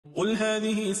قل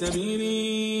هذه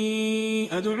سبيلي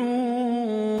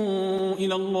أدعو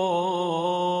إلى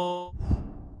الله.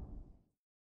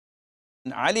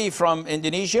 Ali from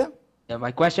Indonesia. Yeah,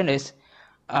 my question is,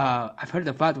 I've heard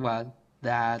the fatwa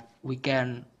that we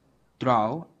can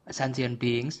draw sentient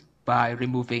beings by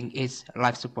removing its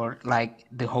life support, like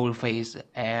the whole face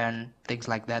and things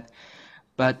like that.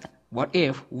 But what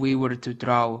if we were to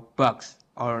draw bugs,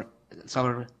 or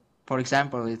so, for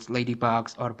example, it's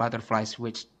ladybugs or butterflies,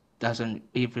 which doesn't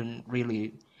even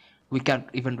really, we can't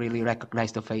even really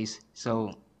recognize the face.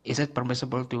 So is it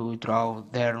permissible to draw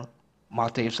their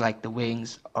motifs like the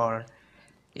wings or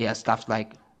stuff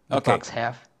like the bugs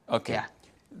have? Okay. Yeah.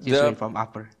 Usually from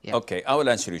upper. Yeah. Okay, I will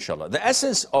answer you, inshallah. The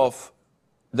essence of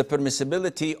the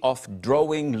permissibility of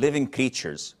drawing living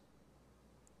creatures,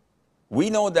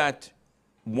 we know that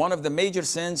one of the major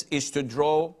sins is to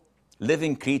draw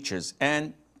living creatures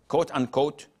and quote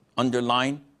unquote,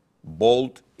 underline,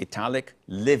 bold, italic,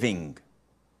 living.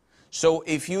 So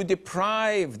if you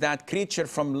deprive that creature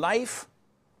from life,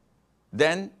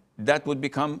 then that would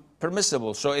become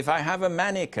permissible. So if I have a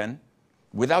mannequin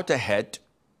without a head,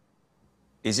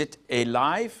 is it a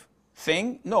live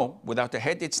thing? No, without a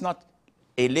head, it's not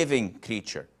a living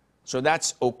creature. So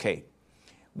that's okay.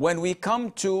 When we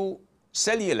come to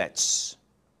cellulates,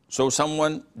 so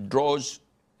someone draws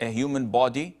a human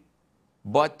body,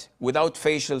 but without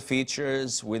facial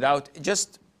features, without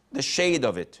just the shade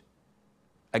of it.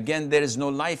 Again, there is no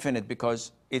life in it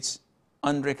because it's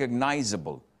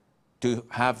unrecognizable to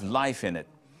have life in it.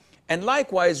 And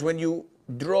likewise, when you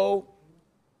draw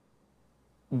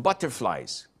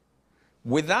butterflies,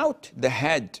 without the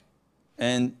head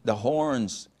and the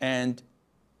horns and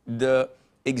the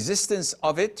existence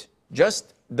of it,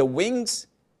 just the wings,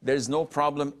 there's no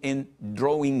problem in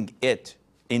drawing it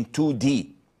in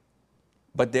 2D.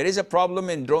 But there is a problem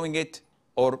in drawing it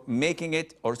or making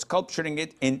it or sculpturing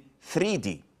it in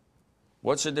 3D.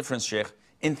 What's the difference, Sheikh?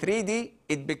 In 3D,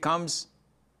 it becomes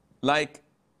like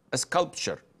a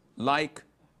sculpture, like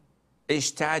a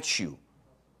statue.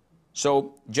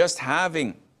 So just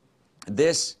having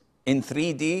this in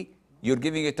 3D, you're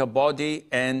giving it a body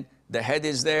and the head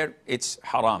is there, it's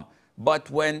haram. But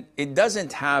when it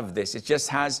doesn't have this, it just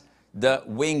has the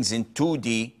wings in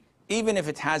 2D, even if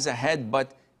it has a head,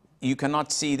 but you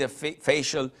cannot see the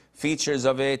facial features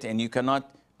of it and you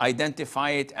cannot identify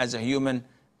it as a human,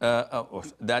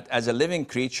 that as a living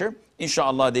creature,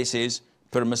 inshallah this is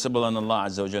permissible and Allah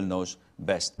Azza wa Jal knows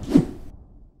best.